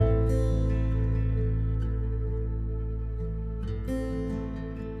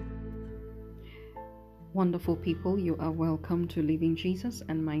Wonderful people, you are welcome to Living Jesus,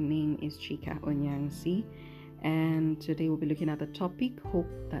 and my name is Chika Onyangsi. And today we'll be looking at the topic Hope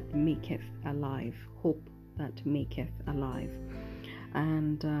that Maketh Alive. Hope that maketh alive.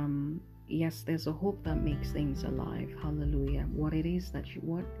 And yes, there's a hope that makes things alive. Hallelujah. What it is that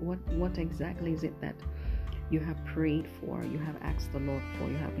what exactly is it that you have prayed for, you have asked the Lord for,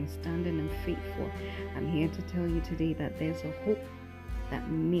 you have been standing in faith for? I'm here to tell you today that there's a hope that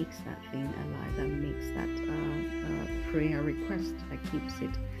makes that thing alive, that makes that prayer request, that keeps it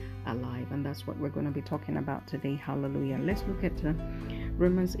alive. And that's what we're going to be talking about today. Hallelujah. Let's look at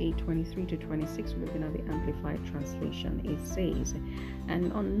Romans 8:23-26. We're looking at the Amplified Translation. It says,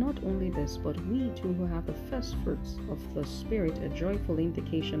 and on not only this, but we too who have the first fruits of the Spirit, a joyful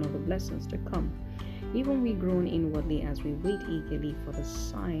indication of the blessings to come, even we groan inwardly as we wait eagerly for the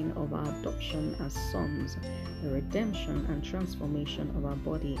sign of our adoption as sons, the redemption and transformation of our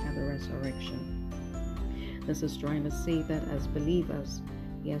body at the resurrection. This is trying to say that as believers,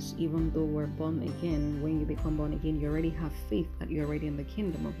 yes, even though we're born again, when you become born again, you already have faith that you're already in the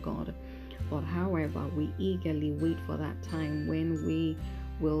kingdom of God. But however, we eagerly wait for that time when we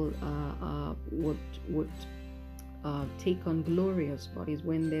will take on glorious bodies,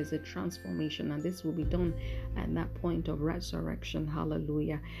 when there's a transformation, and this will be done at that point of resurrection.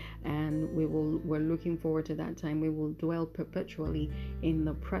 Hallelujah. And we're looking forward to that time. We will dwell perpetually in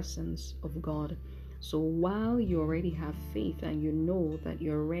the presence of God. So while you already have faith and you know that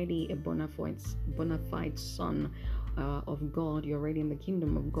you're already a bona fide son of God, you're already in the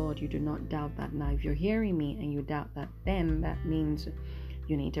kingdom of God, you do not doubt that. Now if you're hearing me and you doubt that, then that means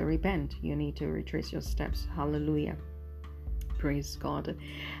you need to repent. You need to retrace your steps. Hallelujah. Praise God.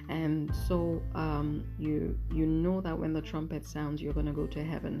 And so you know that when the trumpet sounds, you're going to go to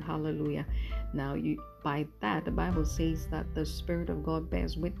heaven. Hallelujah. Now by that, the Bible says that the Spirit of God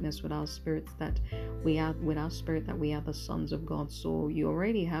bears witness with our spirits that we are the sons of God. So you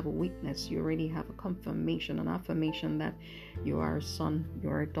already have a witness, you already have a confirmation, an affirmation that you are a son,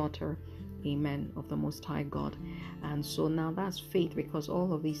 you're a daughter, amen, of the Most High God. And so now that's faith, because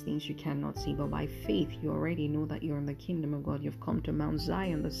all of these things you cannot see, but by faith you already know that you're in the kingdom of God. You've come to Mount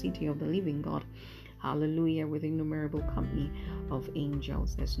Zion, the city of the living God. Hallelujah, with innumerable company of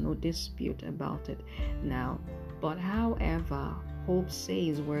angels. There's no dispute about it. Now, but however, hope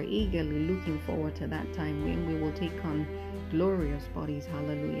says we're eagerly looking forward to that time when we will take on glorious bodies,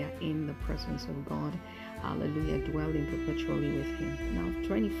 hallelujah, in the presence of God, hallelujah, dwelling perpetually with Him. Now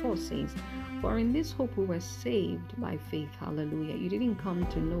 24 says, for in this hope we were saved by faith, hallelujah. You didn't come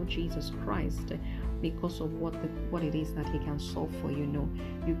to know Jesus Christ because of what it is that He can solve for you. No,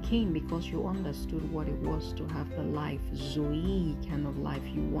 you came because you understood what it was to have the life, Zoe kind of life.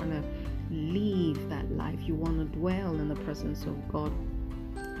 You want to live that life. You want to dwell in the presence of God,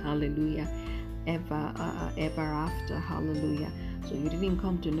 hallelujah, ever after, hallelujah. So you didn't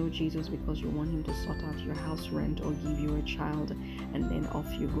come to know Jesus because you want Him to sort out your house rent or give you a child and then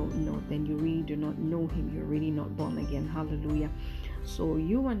off you go. No, then you really do not know Him. You're really not born again. Hallelujah. So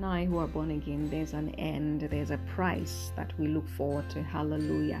you and I who are born again, there's an end, there's a price that we look forward to.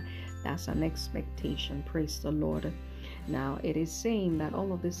 Hallelujah. That's an expectation. Praise the Lord. Now it is saying that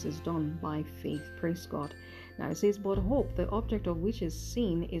all of this is done by faith. Praise God. Now it says, but hope, the object of which is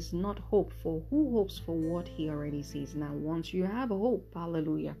seen, is not hope. For who hopes for what he already sees? Now once you have a hope,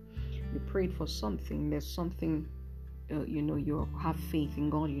 hallelujah, you prayed for something, there's something, you have faith in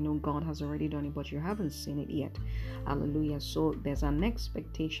God, you know God has already done it, but you haven't seen it yet. Hallelujah. So there's an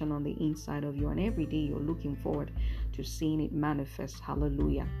expectation on the inside of you, and every day you're looking forward to seeing it manifest.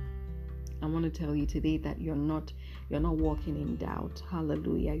 Hallelujah. I want to tell you today that you're not walking in doubt.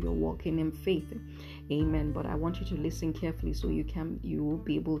 Hallelujah. You're walking in faith. Amen. But I want you to listen carefully so you will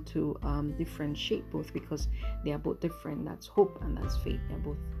be able to differentiate both, because they are both different. That's hope and that's faith. They're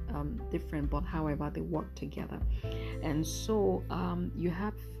both different, but however they work together. And so you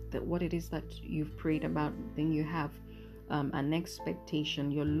have what it is that you've prayed about. Then you have an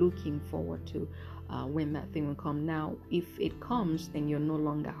expectation. You're looking forward to when that thing will come. Now, if it comes, then you're no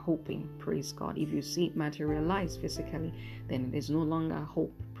longer hoping. Praise God. If you see it materialize physically, then it is no longer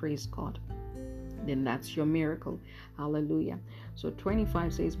hope. Praise God. Then that's your miracle. Hallelujah. So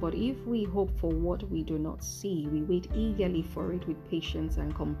 25 says, but if we hope for what we do not see, we wait eagerly for it with patience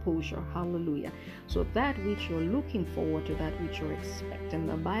and composure. Hallelujah. So that which you're looking forward to, that which you're expecting,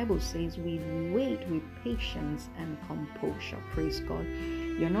 the Bible says we wait with patience and composure. Praise God.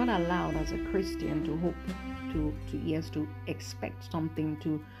 You're not allowed as a Christian to hope, to expect something,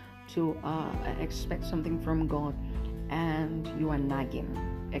 to expect something from God, and you are nagging.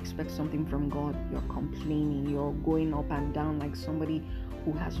 Expect something from God, you're complaining, you're going up and down like somebody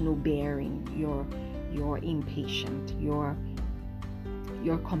who has no bearing, you're impatient, you're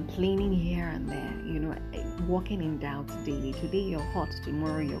complaining here and there, walking in doubt daily. Today you're hot,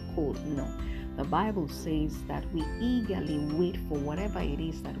 tomorrow you're cold. No. The Bible says that we eagerly wait for whatever it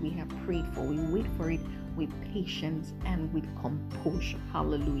is that we have prayed for. We wait for it with patience and with composure.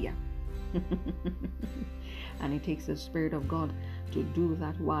 Hallelujah. And it takes the Spirit of God to do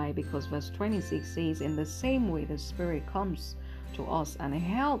that. Why? Because verse 26 says, in the same way the Spirit comes to us and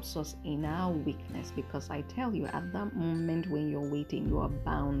helps us in our weakness. Because I tell you, at that moment when you're waiting, you are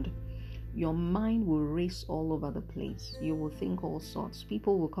bound. Your mind will race all over the place. You will think all sorts.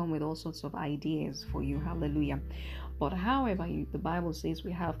 People will come with all sorts of ideas for you. Hallelujah. But however, the Bible says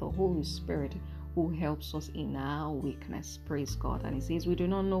we have the Holy Spirit who helps us in our weakness. Praise God. And it says we do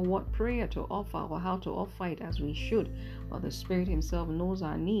not know what prayer to offer or how to offer it as we should, but the Spirit himself knows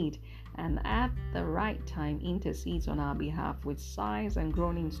our need, and at the right time intercedes on our behalf with sighs and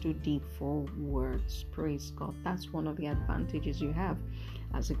groanings too deep for words. Praise God. That's one of the advantages you have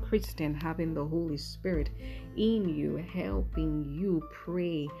as a Christian, having the Holy Spirit in you, helping you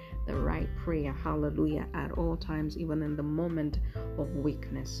pray the right prayer. Hallelujah. At all times, even in the moment of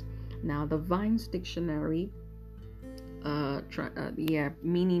weakness. Now, the Vine's dictionary,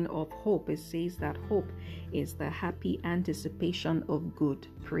 meaning of hope, it says that hope is the happy anticipation of good.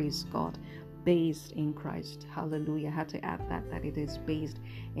 Praise God. Based in Christ. Hallelujah. I had to add that it is based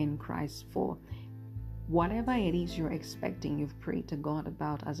in Christ. For whatever it is you're expecting, you've prayed to God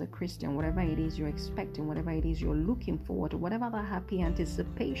about as a Christian, whatever it is you're expecting, whatever it is you're looking forward to, whatever the happy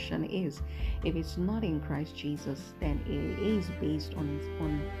anticipation is, if it's not in Christ Jesus, then it is based on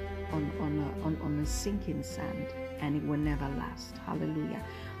the sinking sand, and it will never last. Hallelujah.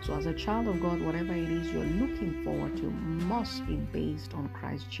 So as a child of God, whatever it is you're looking forward to must be based on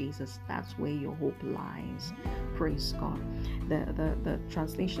Christ Jesus. That's where your hope lies. Praise God. The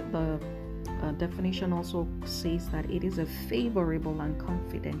translation, the definition also says that it is a favorable and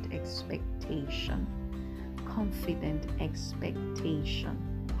confident expectation. Confident expectation.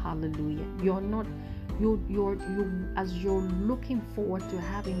 Hallelujah. You're as you're looking forward to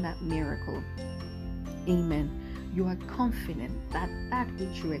having that miracle, amen, you are confident that that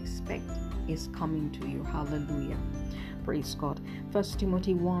which you expect is coming to you. Hallelujah. Praise God. 1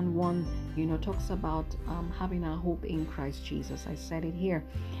 Timothy 1:1 talks about having our hope in Christ Jesus. I said it here.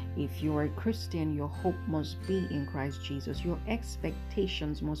 If you're a Christian, your hope must be in Christ Jesus. Your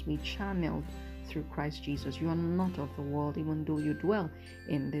expectations must be channeled through Christ Jesus. You are not of the world, even though you dwell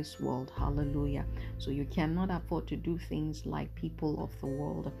in this world. Hallelujah. So you cannot afford to do things like people of the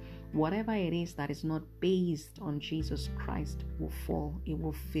world. Whatever it is that is not based on Jesus Christ will fall. It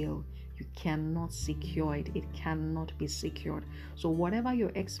will fail. You cannot secure it. It cannot be secured. So whatever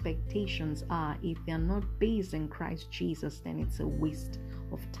your expectations are, if they are not based in Christ Jesus, then it's a waste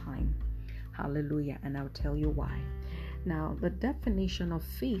of time. Hallelujah. And I'll tell you why. Now, the definition of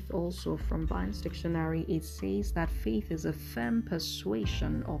faith also from Vine's dictionary, it says that faith is a firm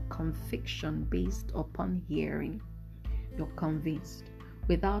persuasion or conviction based upon hearing. You're convinced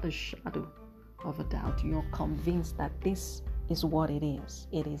without a shadow of a doubt. You're convinced that this is what it is.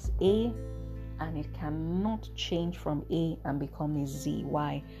 It is A, and it cannot change from A and become a Z.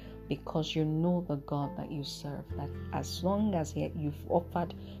 Why? Because you know the God that you serve, that as long as you've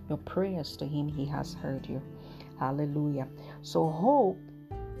offered your prayers to him, he has heard you. Hallelujah. So hope,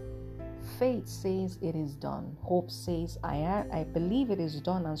 faith says it is done. Hope says I believe it is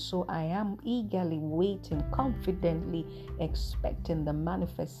done, and so I am eagerly waiting, confidently expecting the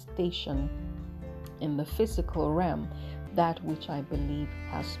manifestation in the physical realm, that which I believe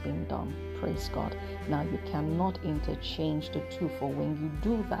has been done. Praise God. Now you cannot interchange the two, for when you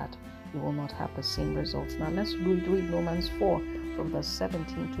do that, you will not have the same results. Now let's read Romans 4 from verse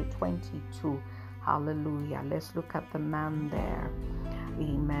 17 to 22. Hallelujah. Let's look at the man there.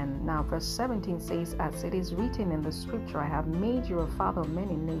 Amen. Now verse 17 says, as it is written in the scripture, I have made you a father of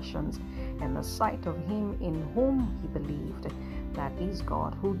many nations, in the sight of him in whom he believed, that is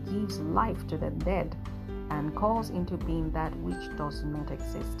God, who gives life to the dead and calls into being that which does not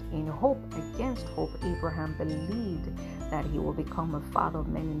exist. In hope against hope, Abraham believed that he will become a father of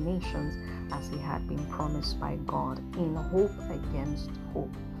many nations, as he had been promised by God. In hope against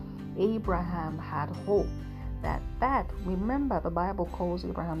hope, Abraham had hope that remember, the Bible calls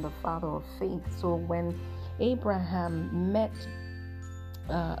Abraham the father of faith. So when Abraham met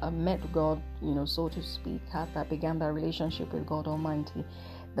God, so to speak, began that relationship with God Almighty,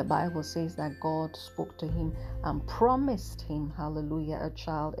 The Bible says that God spoke to him and promised him, hallelujah, a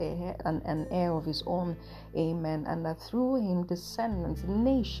child, an heir of his own, amen, and that through him descendants,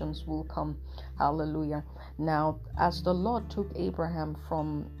 nations will come, hallelujah. Now, as the Lord took Abraham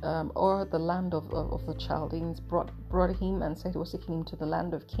from or the land of the Chaldeans, brought him and said he was taking him to the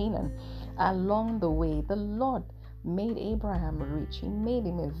land of Canaan, along the way, the Lord made Abraham rich. He made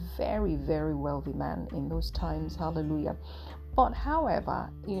him a very, very wealthy man in those times, hallelujah. But however,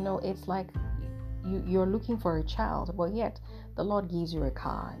 it's like you're looking for a child, but yet the Lord gives you a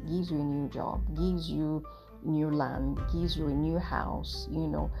car, gives you a new job, gives you new land, gives you a new house,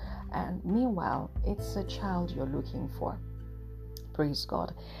 and meanwhile, it's a child you're looking for. Praise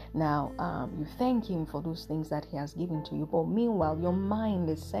God. Now, you thank him for those things that he has given to you, but meanwhile, your mind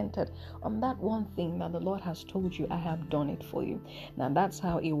is centered on that one thing that the Lord has told you, I have done it for you. Now, that's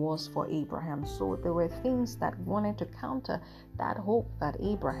how it was for Abraham. So there were things that wanted to counter that hope that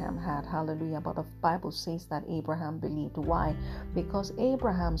Abraham had. Hallelujah. But the Bible says that Abraham believed. Why? Because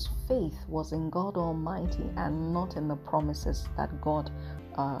Abraham's faith was in God Almighty and not in the promises that God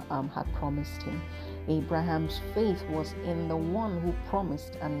had promised him. Abraham's faith was in the one who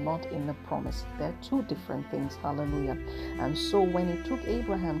promised and not in the promise. They're two different things. Hallelujah. And so when it took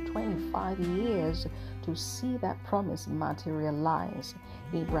Abraham 25 years to see that promise materialize,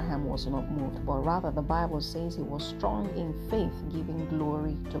 Abraham was not moved, but rather the Bible says he was strong in faith, giving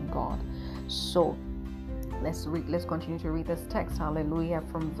glory to God. So let's continue to read this text. Hallelujah.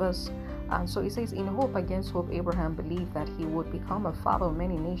 From verse so it says, in hope against hope, Abraham believed that he would become a father of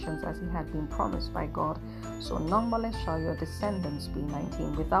many nations as he had been promised by God. So numberless shall your descendants be.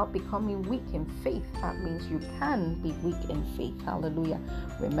 19. Without becoming weak in faith. That means you can be weak in faith. Hallelujah.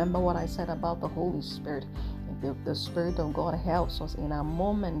 Remember what I said about the Holy Spirit. The Spirit of God helps us in a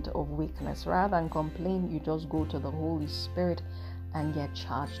moment of weakness. Rather than complain, you just go to the Holy Spirit and get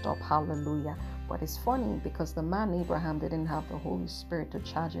charged up. Hallelujah. But it's funny because the man Abraham didn't have the Holy Spirit to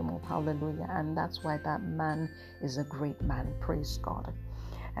charge him up. Hallelujah. And that's why that man is a great man. Praise God.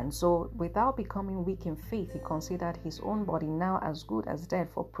 And so without becoming weak in faith, he considered his own body now as good as dead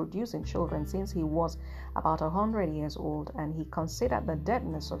for producing children, since he was about 100 years old, and he considered the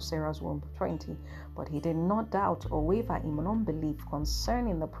deadness of Sarah's womb 20. But he did not doubt or waver in unbelief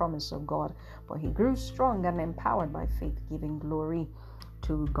concerning the promise of God, but he grew strong and empowered by faith, giving glory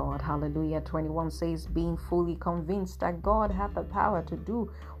to God. Hallelujah. 21 says, being fully convinced that God had the power to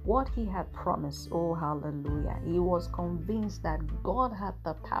do what he had promised. Oh, hallelujah. He was convinced that God had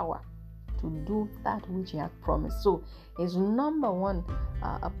the power to do that which he had promised. So his number one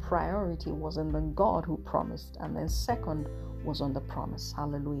priority was in the God who promised, and then second was on the promise.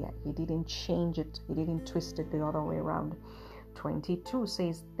 Hallelujah. He didn't change it. He didn't twist it the other way around. 22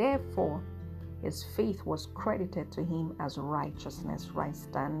 says, therefore his faith was credited to him as righteousness, right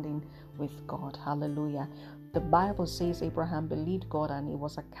standing with God. Hallelujah. The Bible says Abraham believed God and it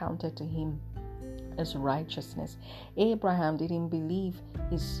was accounted to him as righteousness. Abraham didn't believe.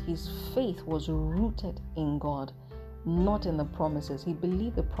 His faith was rooted in God, not in the promises. He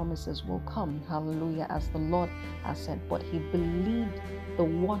believed the promises will come. Hallelujah. As the Lord has said, but he believed the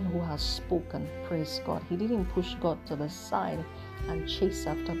one who has spoken. Praise God. He didn't push God to the side and chase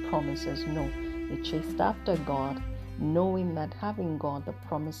after promises. No. He chased after God, knowing that having God, the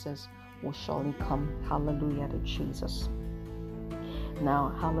promises will surely come. Hallelujah to Jesus.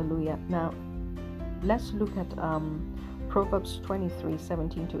 Now, hallelujah. Now, let's look at Proverbs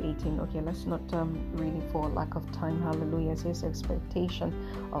 23:17 to 18. Okay, let's not read it for lack of time. Hallelujah. It says, expectation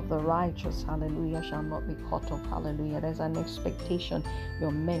of the righteous, hallelujah, shall not be cut off. Hallelujah. There's an expectation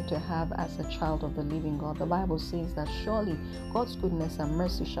you're meant to have as a child of the living God. The Bible says that surely God's goodness and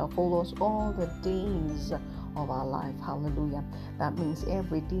mercy shall follow us all the days of our life. Hallelujah. That means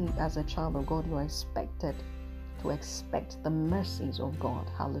every day as a child of God, you are expected to expect the mercies of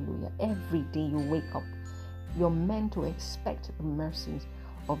God. Hallelujah. Every day you wake up, you're meant to expect the mercies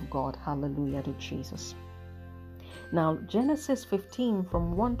of God. Hallelujah to Jesus. Now, Genesis 15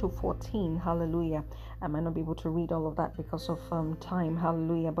 from 1 to 14. Hallelujah. I might not be able to read all of that because of time.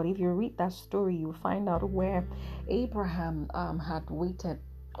 Hallelujah. But if you read that story, you find out where Abraham had waited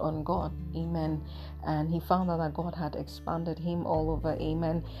on God. Amen. And he found out that God had expanded him all over.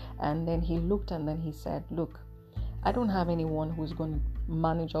 Amen. And then he looked and then he said, look, I don't have anyone who's going to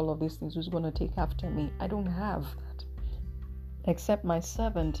manage all of these things, who's going to take after me. I don't have that. Except my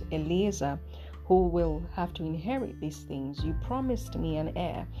servant Eliezer, who will have to inherit these things. You promised me an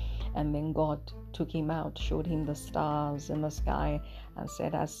heir. And then God took him out, showed him the stars in the sky, and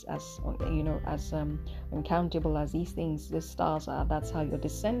said, as uncountable as these things, the stars are, that's how your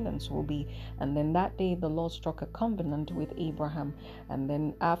descendants will be. And then that day the Lord struck a covenant with Abraham. And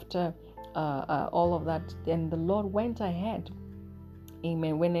then after all of that, then the Lord went ahead.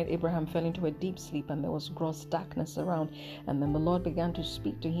 Amen. When Abraham fell into a deep sleep and there was gross darkness around, and then the Lord began to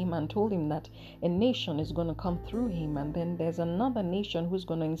speak to him and told him that a nation is going to come through him, and then there's another nation who's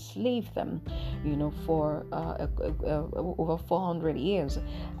going to enslave them, for over 400 years,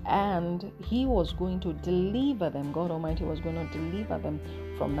 and he was going to deliver them. God Almighty was going to deliver them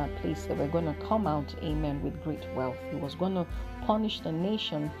from that place. They were going to come out, amen, with great wealth. He was going to punish the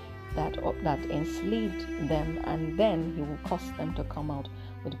nation that enslaved them, and then he will cause them to come out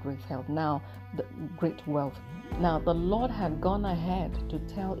with great health. Now, the great wealth. Now, the Lord had gone ahead to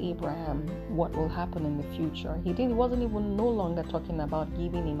tell Abraham what will happen in the future. He wasn't even no longer talking about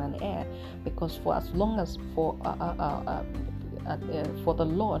giving him an heir, because for as long as for the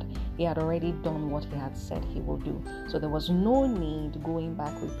Lord, he had already done what he had said he will do. So there was no need going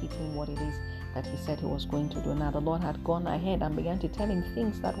back repeating what it is that he said he was going to do. Now the Lord had gone ahead and began to tell him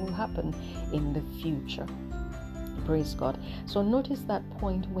things that will happen in the future. Praise God. So notice that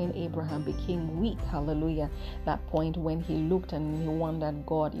point when Abraham became weak. Hallelujah. That point when he looked and he wondered,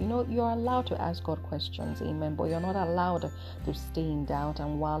 God, you're allowed to ask God questions. Amen. But you're not allowed to stay in doubt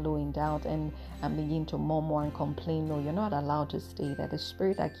and wallow in doubt and begin to murmur and complain. No, you're not allowed to stay there. The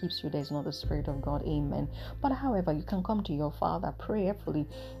spirit that keeps you there is not the spirit of God. Amen. But however, you can come to your Father prayerfully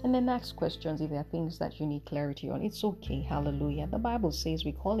and then ask questions if there are things that you need clarity on. It's okay. Hallelujah. The Bible says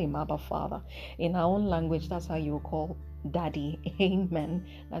we call him Abba Father. In our own language, that's how you call Daddy. Amen.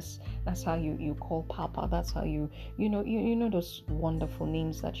 That's how you call Papa. That's how you know those wonderful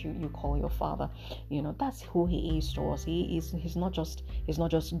names that you call your Father. That's who he is to us. He's not just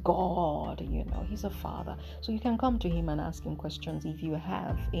God. He's a Father. So you can come to him and ask him questions if you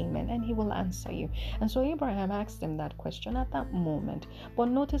have. Amen. And he will answer you. And so Abraham asked him that question at that moment. But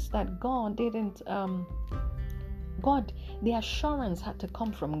notice that God didn't the assurance had to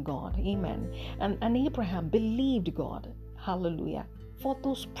come from God. Amen. And Abraham believed God. Hallelujah. For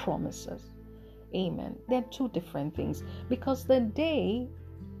those promises. Amen. They're two different things. Because the day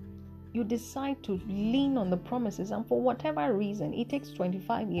you decide to lean on the promises, and for whatever reason, it takes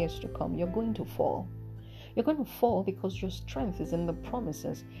 25 years to come, you're going to fall. You're going to fall because your strength is in the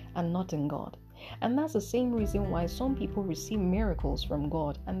promises and not in God. And that's the same reason why some people receive miracles from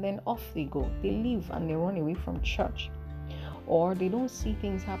God and then off they go. They leave and they run away from church. Or they don't see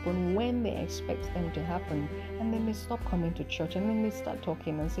things happen when they expect them to happen, and then they stop coming to church, and then they start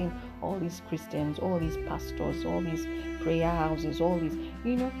talking and saying, all these Christians, all these pastors, all these prayer houses, all these,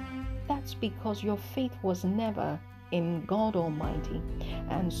 that's because your faith was never in God Almighty.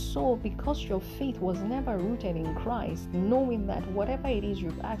 And so because your faith was never rooted in Christ, knowing that whatever it is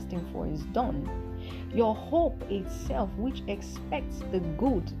you've asked him for is done, your hope itself, which expects the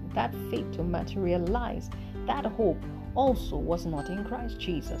good, that faith to materialize, that hope also was not in Christ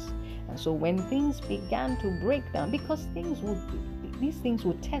Jesus. And so when things began to break down, because these things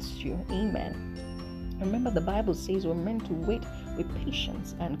will test you. Amen. Remember, the Bible says we're meant to wait with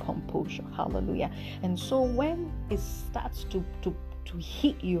patience and composure. Hallelujah. And so when it starts to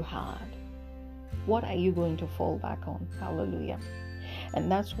hit you hard, what are you going to fall back on? Hallelujah.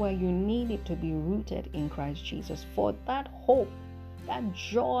 And that's why you need it to be rooted in Christ Jesus. For that hope, that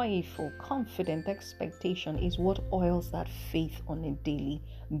joyful, confident expectation is what oils that faith on a daily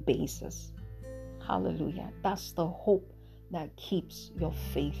basis. Hallelujah. That's the hope that keeps your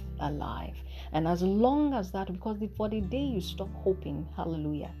faith alive. And as long as that, because for the day you stop hoping,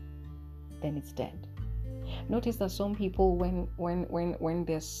 hallelujah, then it's dead. Notice that some people, when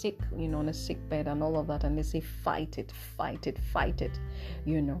they're sick, on a sick bed and all of that, and they say, fight it,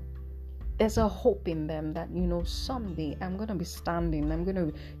 there's a hope in them that, someday I'm going to be standing. I'm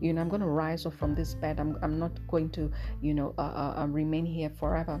going to rise up from this bed. I'm not going to, remain here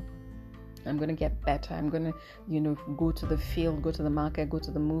forever. I'm going to get better. I'm going to, go to the field, go to the market, go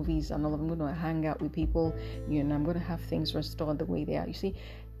to the movies, and all of them. I'm going to hang out with people. I'm going to have things restored the way they are. You see,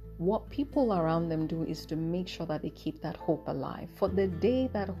 what people around them do is to make sure that they keep that hope alive. For the day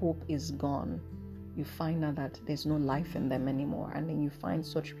that hope is gone, you find out that there's no life in them anymore, and then you find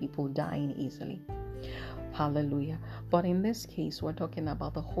such people dying easily. Hallelujah. But in this case, we're talking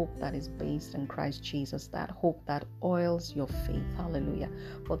about the hope that is based in Christ Jesus, that hope that oils your faith. Hallelujah.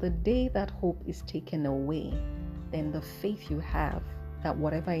 For the day that hope is taken away, then the faith you have that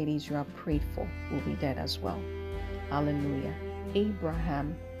whatever it is you have prayed for will be dead as well. Hallelujah.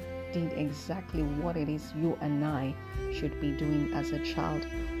 Abraham did exactly what it is you and I should be doing as a child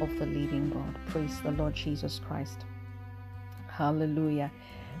of the living God. Praise the Lord Jesus Christ. Hallelujah.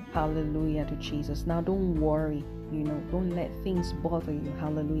 Hallelujah to Jesus. Now don't worry, don't let things bother you.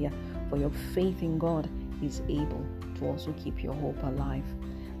 Hallelujah. For your faith in God is able to also keep your hope alive.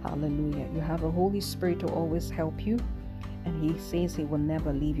 Hallelujah. You have a Holy Spirit to always help you, and He says He will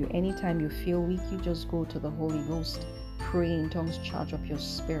never leave you. Anytime you feel weak, you just go to the Holy Ghost, pray in tongues, charge up your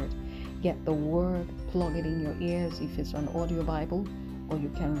spirit, get the word, plug it in your ears if it's an audio Bible, or you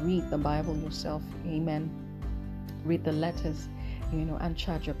can read the Bible yourself. Amen. Read the letters, and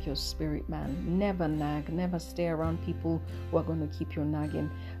charge up your spirit, man. Never nag, never stay around people who are going to keep you nagging,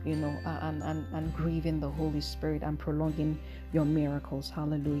 and grieving the Holy Spirit and prolonging your miracles.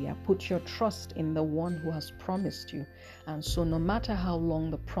 Hallelujah. Put your trust in the one who has promised you. And so no matter how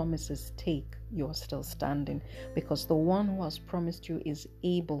long the promises take, you are still standing, because the one who has promised you is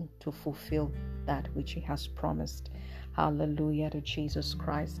able to fulfill that which He has promised. Hallelujah to Jesus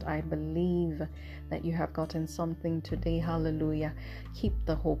Christ. I believe that you have gotten something today. Hallelujah. Keep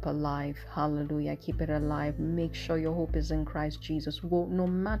the hope alive. Hallelujah. Keep it alive. Make sure your hope is in Christ Jesus. No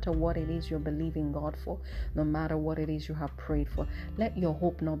matter what it is you're believing God for, no matter what it is you have prayed for, let your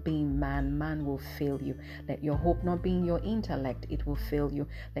hope not be in man. Man will fail you. Let your hope not be in your intellect. It will fail you.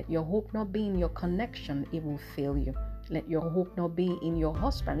 Let your hope not be in your connection. It will fail you. Let your hope not be in your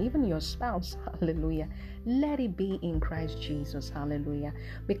husband, even your spouse. Hallelujah. Let it be in Christ Jesus. Hallelujah.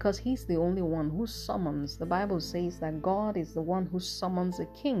 Because He's the only one who summons. The Bible says that God is the one who summons a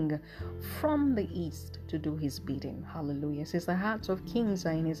king from the east to do His bidding. Hallelujah. It says the hearts of kings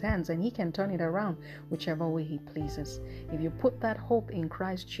are in His hands, and He can turn it around whichever way He pleases. If you put that hope in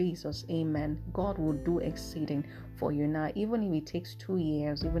Christ Jesus, amen, God will do exceeding for you. Now, even if it takes 2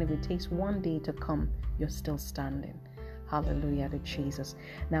 years, even if it takes 1 day to come, you're still standing. Hallelujah to Jesus.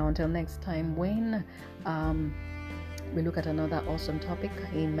 Now, until next time, when we look at another awesome topic,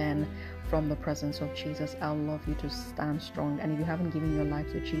 amen, from the presence of Jesus, I'll love you to stand strong. And if you haven't given your life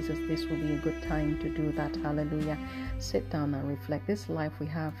to Jesus, this will be a good time to do that. Hallelujah. Sit down and reflect. This life we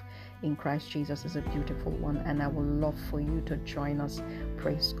have in Christ Jesus is a beautiful one, and I would love for you to join us.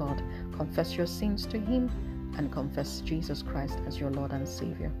 Praise God. Confess your sins to Him and confess Jesus Christ as your Lord and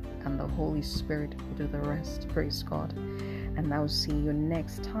Savior, and the Holy Spirit will do the rest. Praise God. And I'll see you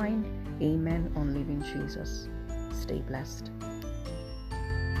next time. Amen. On Living Jesus. Stay blessed.